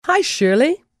Hi,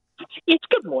 Shirley. Yes,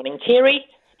 good morning, Terry.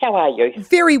 How are you?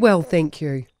 Very well, thank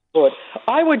you. Good.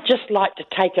 I would just like to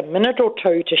take a minute or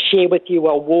two to share with you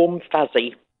a warm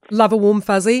fuzzy. Love a warm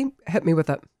fuzzy. Hit me with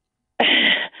it.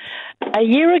 A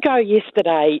year ago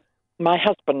yesterday, my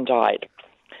husband died,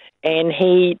 and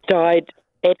he died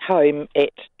at home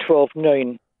at 12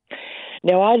 noon.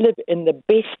 Now, I live in the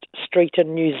best street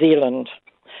in New Zealand.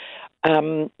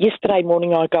 Yesterday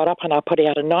morning I got up and I put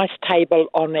out a nice table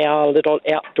on our little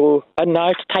outdoor, a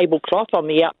nice tablecloth on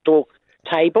the outdoor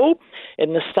table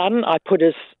in the sun. I put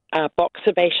his box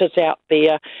of ashes out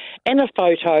there and a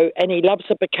photo, and he loves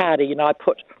a Bacardi, and I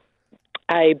put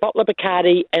a bottle of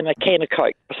Bacardi and a can of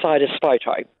Coke beside his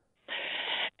photo.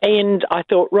 And I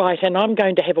thought, right, and I'm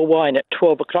going to have a wine at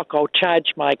 12 o'clock. I'll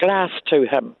charge my glass to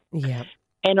him. Yeah.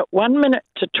 And at 1 minute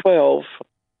to 12,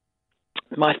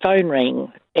 my phone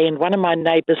rang, and one of my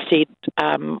neighbours said,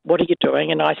 what are you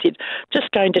doing? And I said, just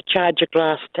going to charge a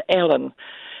glass to Alan.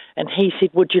 And he said,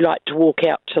 would you like to walk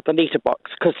out to the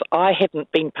letterbox? Because I hadn't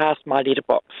been past my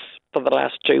letterbox for the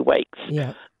last 2 weeks.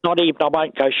 Yeah. Not even, I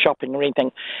won't go shopping or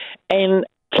anything. And,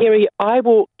 Kerry, I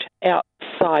walked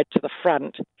outside to the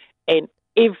front, and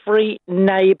every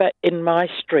neighbour in my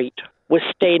street was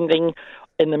standing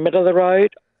in the middle of the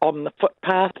road, on the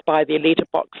footpath by their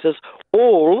letterboxes,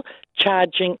 all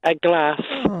charging a glass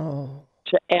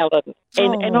to Alan.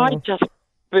 And I just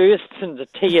burst into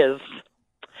tears.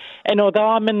 And although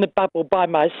I'm in the bubble by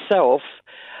myself,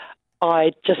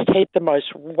 I just had the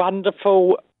most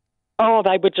wonderful,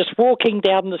 they were just walking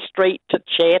down the street to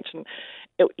chat and,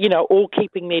 all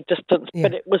keeping their distance. Yeah.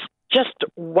 But it was just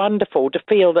wonderful to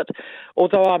feel that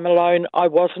although I'm alone, I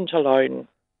wasn't alone.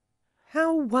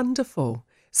 How wonderful.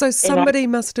 So somebody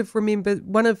must have remembered,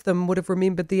 one of them would have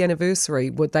remembered the anniversary,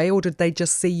 would they? Or did they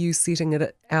just see you setting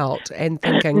it out and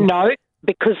thinking? No,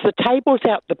 because the table's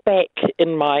out the back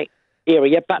in my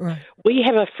area, but we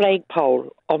have a flagpole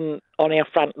on our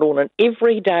front lawn, and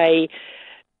every day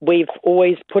we've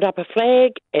always put up a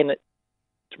flag, and at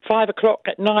 5 o'clock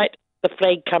at night, the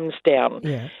flag comes down.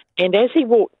 Yeah. And as he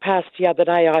walked past the other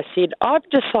day, I said, I've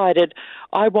decided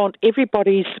I want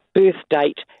everybody's birth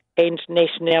date and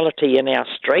nationality in our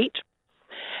street,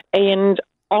 and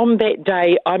on that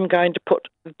day I'm going to put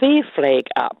their flag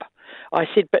up. I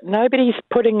said, but nobody's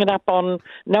putting it up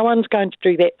no one's going to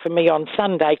do that for me on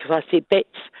Sunday, because I said, that's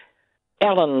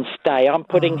Alan's day. I'm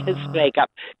putting his flag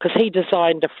up, because he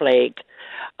designed a flag,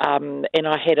 and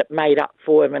I had it made up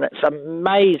for him, and it's an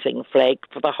amazing flag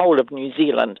for the whole of New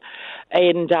Zealand.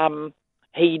 And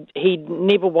he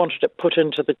never wanted it put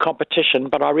into the competition,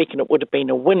 but I reckon it would have been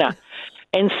a winner.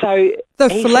 And so the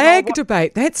flag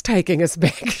debate, that's taking us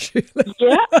back, Shirley.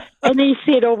 Yeah, and he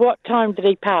said, what time did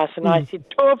he pass? And I said,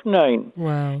 12 noon.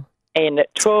 Wow. And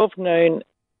at 12 noon,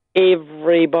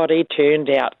 everybody turned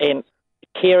out. And,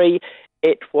 Kerry,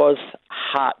 it was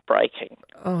heartbreaking.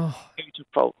 Oh.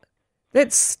 Beautiful.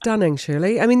 That's stunning,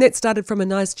 Shirley. I mean, that started from a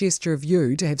nice gesture of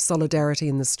you to have solidarity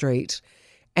in the street,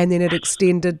 and then it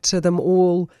extended to them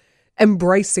all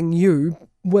embracing you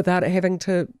without having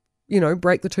to,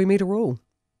 break the 2 metre rule.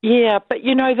 Yeah, but,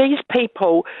 these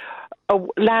people,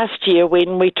 last year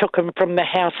when we took him from the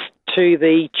house to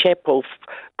the chapel,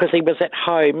 because he was at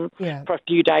home for a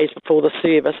few days before the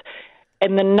service,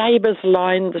 and the neighbours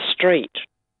lined the street.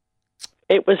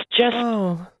 It was just...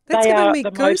 Oh, that's giving me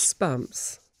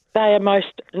goosebumps. They are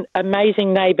most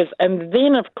amazing neighbours. And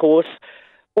then, of course,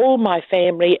 all my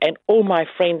family and all my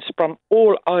friends from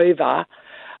all over,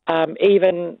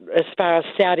 even as far as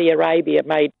Saudi Arabia,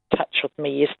 made touch with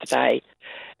me yesterday.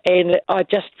 And I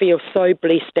just feel so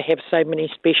blessed to have so many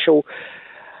special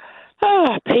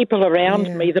people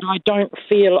around me that I don't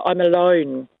feel I'm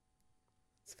alone.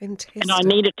 It's fantastic. And I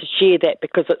needed to share that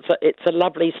because it's a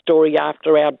lovely story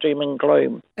after our doom and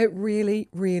gloom. It really,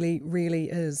 really, really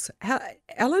is.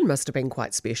 Alan must have been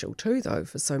quite special too, though,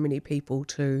 for so many people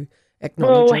to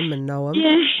acknowledge him and know him.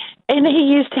 Yeah, and he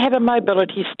used to have a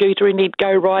mobility scooter, and he'd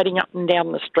go riding up and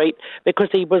down the street because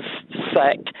he was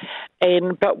sick.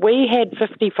 But we had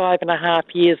 55 and a half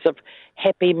years of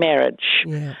happy marriage.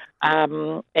 Yeah.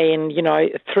 And,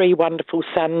 3 wonderful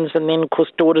sons, and then, of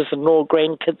course, daughters-in-law,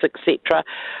 grandkids, etc.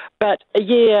 But,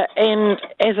 and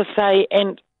as I say,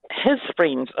 and his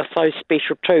friends are so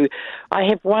special too. I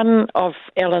have one of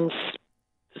Alan's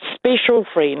special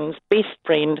friends, best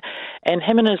friend, and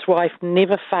him and his wife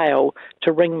never fail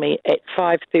to ring me at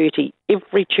 5:30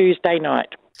 every Tuesday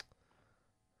night.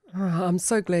 Oh, I'm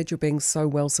so glad you're being so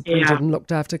well supported and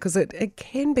looked after, because it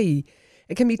can be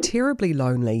terribly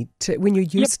lonely when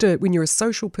you're a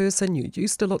social person, you're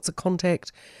used to lots of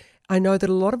contact. I know that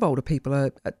a lot of older people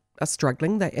are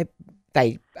struggling.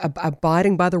 they are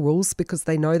abiding by the rules because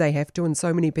they know they have to, and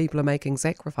so many people are making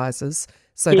sacrifices,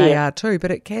 so they are too.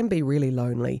 But it can be really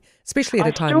lonely, especially at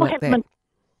a time like that.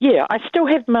 I still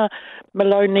have my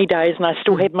lonely days and I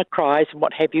still have my cries and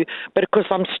what have you, but because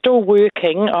I'm still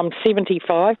working, I'm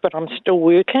 75, but I'm still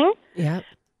working. Yeah.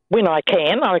 When I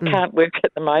can. I can't work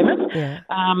at the moment. Yeah.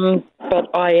 But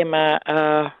I am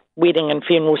a wedding and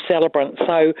funeral celebrant,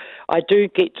 so I do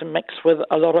get to mix with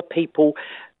a lot of people,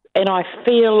 and I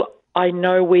feel I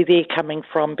know where they're coming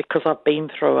from because I've been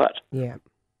through it. Yeah.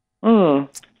 Mm.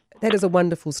 That is a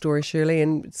wonderful story, Shirley,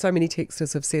 and so many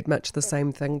texters have said much the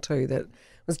same thing too, that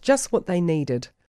it was just what they needed.